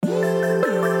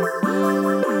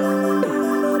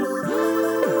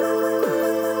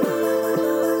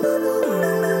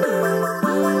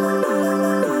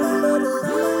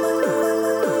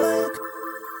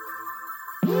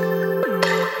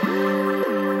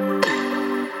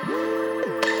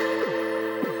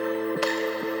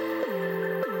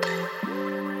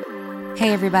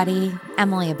Hey, everybody.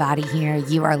 Emily Abadi here.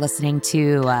 You are listening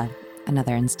to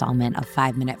another installment of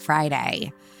 5 Minute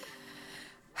Friday.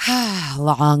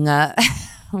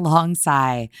 Long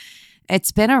sigh.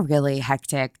 It's been a really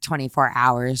hectic 24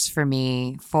 hours for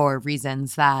me for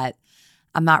reasons that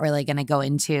I'm not really going to go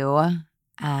into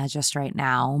just right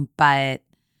now, but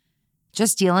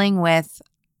just dealing with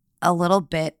a little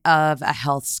bit of a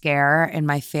health scare in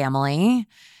my family.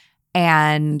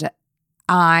 And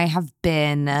I have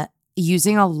been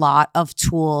using a lot of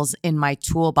tools in my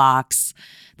toolbox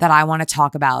that I want to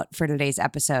talk about for today's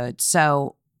episode.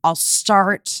 So I'll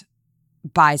start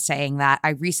by saying that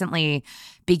I recently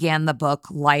began the book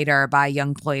Lighter by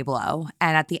Yung Pueblo.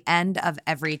 And at the end of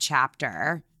every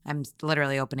chapter, I'm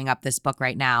literally opening up this book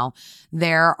right now,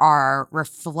 there are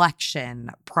reflection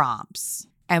prompts.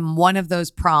 And one of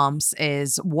those prompts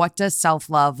is, what does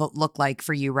self-love look like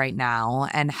for you right now?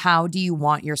 And how do you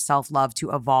want your self-love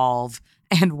to evolve?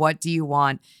 And what do you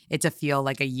want it to feel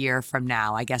like a year from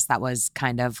now? I guess that was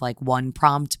kind of like one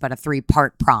prompt, but a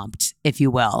 3-part prompt, if you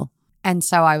will. And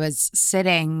so I was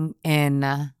sitting in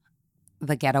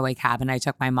the getaway cabin. I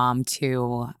took my mom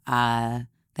to,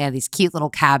 they have these cute little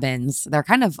cabins. They're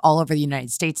kind of all over the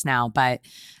United States now, but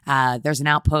there's an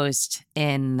outpost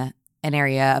in an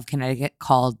area of Connecticut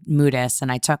called Moodus.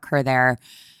 And I took her there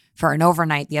for an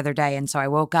overnight the other day. And so I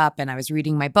woke up and I was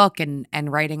reading my book and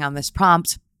writing on this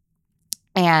prompt.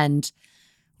 And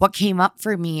what came up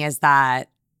for me is that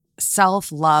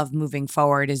self-love moving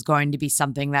forward is going to be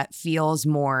something that feels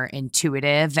more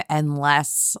intuitive and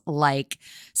less like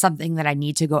something that I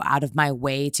need to go out of my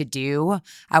way to do.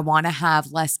 I want to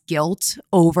have less guilt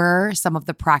over some of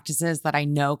the practices that I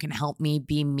know can help me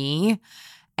be me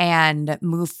and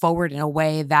move forward in a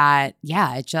way that,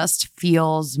 it just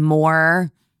feels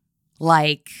more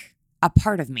like a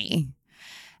part of me.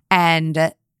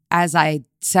 And as I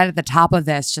said at the top of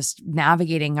this, just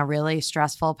navigating a really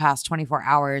stressful past 24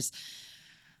 hours,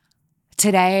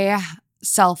 today,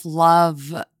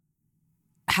 self-love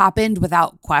happened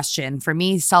without question. For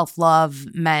me,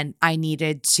 self-love meant I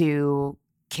needed to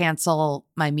cancel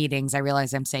my meetings. I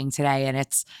realize I'm saying today, and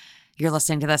you're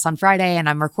listening to this on Friday and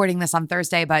I'm recording this on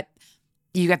Thursday, but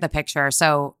you get the picture.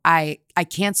 So I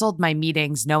canceled my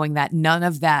meetings knowing that none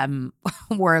of them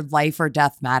were life or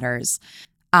death matters.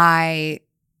 I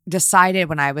decided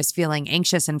when I was feeling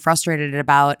anxious and frustrated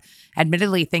about,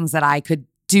 admittedly, things that I could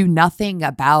do nothing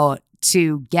about,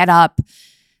 to get up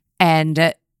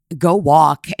and go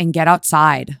walk and get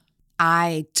outside.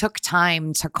 I took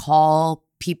time to call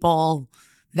people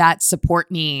that support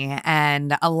me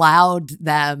and allowed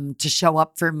them to show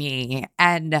up for me.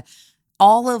 And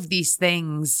all of these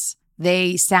things,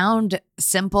 they sound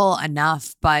simple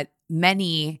enough, but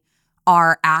many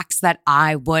are acts that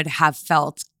I would have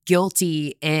felt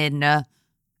guilty in,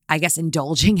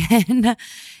 indulging in.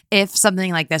 If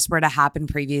something like this were to happen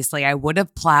previously, I would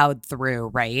have plowed through,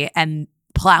 right? And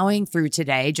plowing through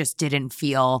today just didn't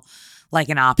feel like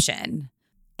an option.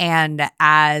 And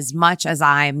as much as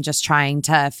I'm just trying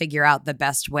to figure out the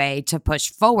best way to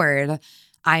push forward,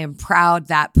 I am proud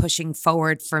that pushing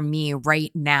forward for me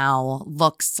right now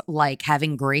looks like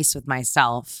having grace with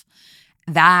myself.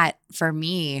 That, for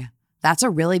me, that's a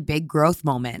really big growth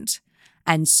moment.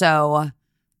 And so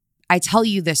I tell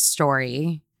you this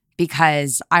story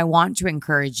because I want to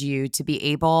encourage you to be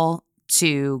able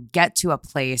to get to a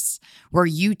place where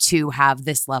you too have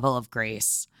this level of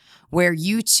grace, where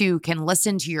you too can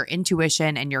listen to your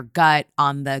intuition and your gut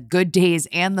on the good days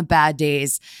and the bad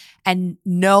days and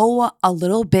know a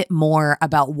little bit more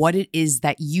about what it is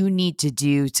that you need to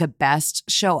do to best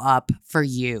show up for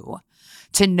you.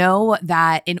 To know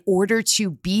that in order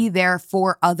to be there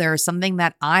for others, something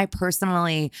that I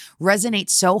personally resonate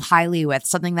so highly with,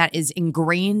 something that is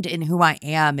ingrained in who I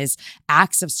am, is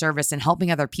acts of service and helping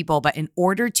other people. But in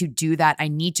order to do that, I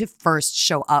need to first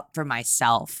show up for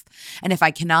myself. And if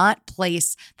I cannot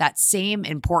place that same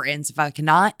importance, if I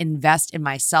cannot invest in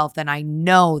myself, then I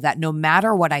know that no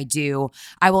matter what I do,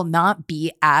 I will not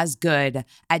be as good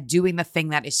at doing the thing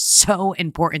that is so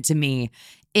important to me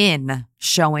in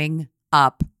showing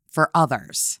up for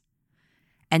others.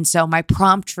 And so my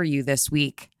prompt for you this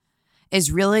week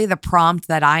is really the prompt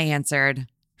that I answered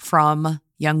from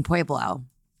Yung Pueblo.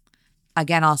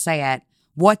 Again, I'll say it.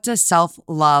 What does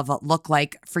self-love look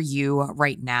like for you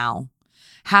right now?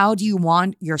 How do you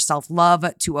want your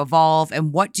self-love to evolve?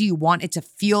 And what do you want it to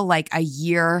feel like a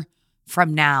year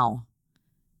from now?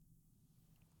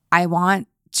 I want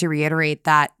to reiterate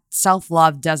that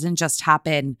self-love doesn't just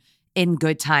happen in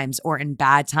good times or in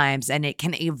bad times, and it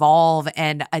can evolve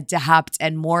and adapt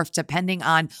and morph depending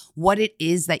on what it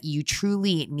is that you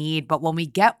truly need. But when we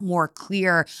get more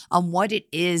clear on what it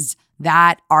is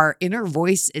that our inner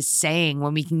voice is saying,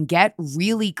 when we can get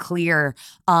really clear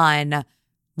on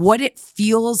what it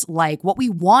feels like, what we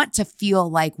want to feel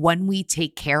like when we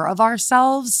take care of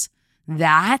ourselves,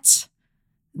 that's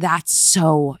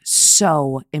so,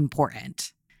 so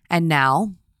important. And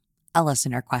now, a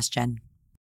listener question.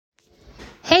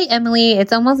 Hey, Emily,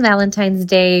 it's almost Valentine's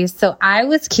Day, so I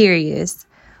was curious,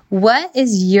 what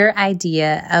is your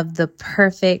idea of the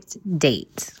perfect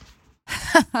date?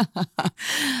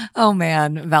 Oh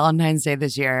man, Valentine's Day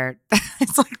this year.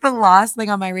 It's like the last thing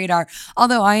on my radar.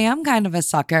 Although I am kind of a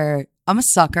sucker. I'm a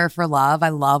sucker for love. I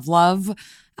love love.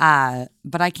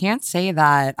 But I can't say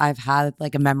that I've had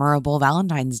like a memorable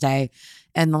Valentine's Day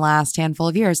in the last handful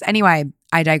of years. Anyway,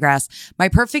 I digress. My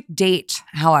perfect date,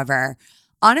 however,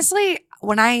 honestly,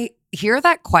 when I hear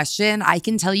that question, I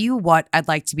can tell you what I'd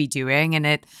like to be doing. And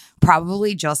it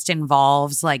probably just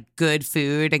involves like good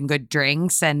food and good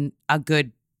drinks and a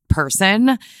good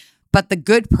person. But the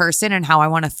good person and how I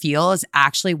want to feel is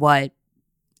actually what,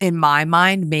 in my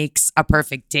mind, makes a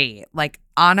perfect date. Like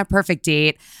on a perfect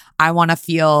date, I want to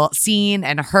feel seen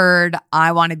and heard.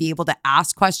 I want to be able to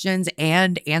ask questions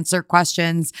and answer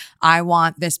questions. I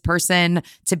want this person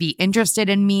to be interested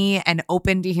in me and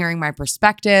open to hearing my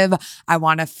perspective. I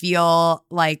want to feel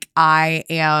like I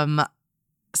am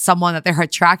someone that they're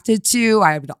attracted to.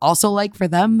 I would also like for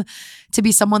them to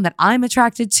be someone that I'm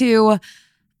attracted to.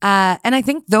 And I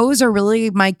think those are really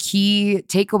my key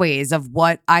takeaways of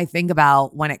what I think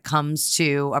about when it comes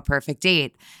to a perfect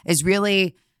date, is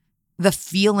really the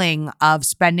feeling of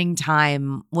spending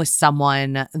time with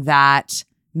someone that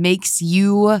makes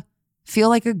you feel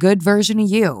like a good version of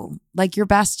you, like your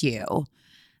best you.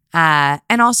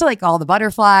 And also like all the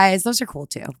butterflies, those are cool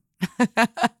too. If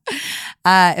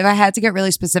I had to get really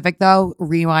specific though,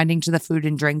 rewinding to the food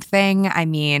and drink thing, I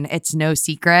mean, it's no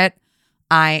secret.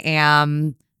 I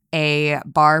am a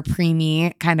bar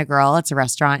preemie kind of girl. It's a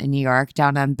restaurant in New York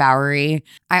down on Bowery.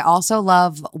 I also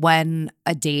love when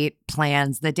a date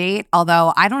plans the date,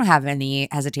 although I don't have any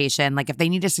hesitation. Like if they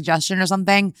need a suggestion or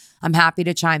something, I'm happy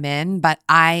to chime in, but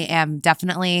I am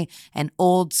definitely an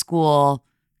old school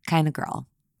kind of girl.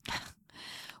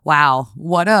 Wow,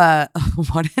 what an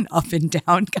up and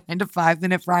down kind of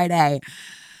 5-minute Friday.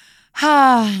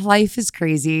 Life is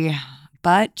crazy,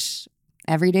 but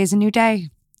every day's a new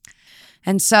day.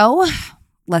 And so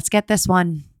let's get this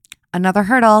one. Another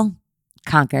hurdle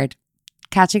conquered.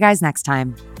 Catch you guys next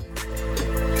time.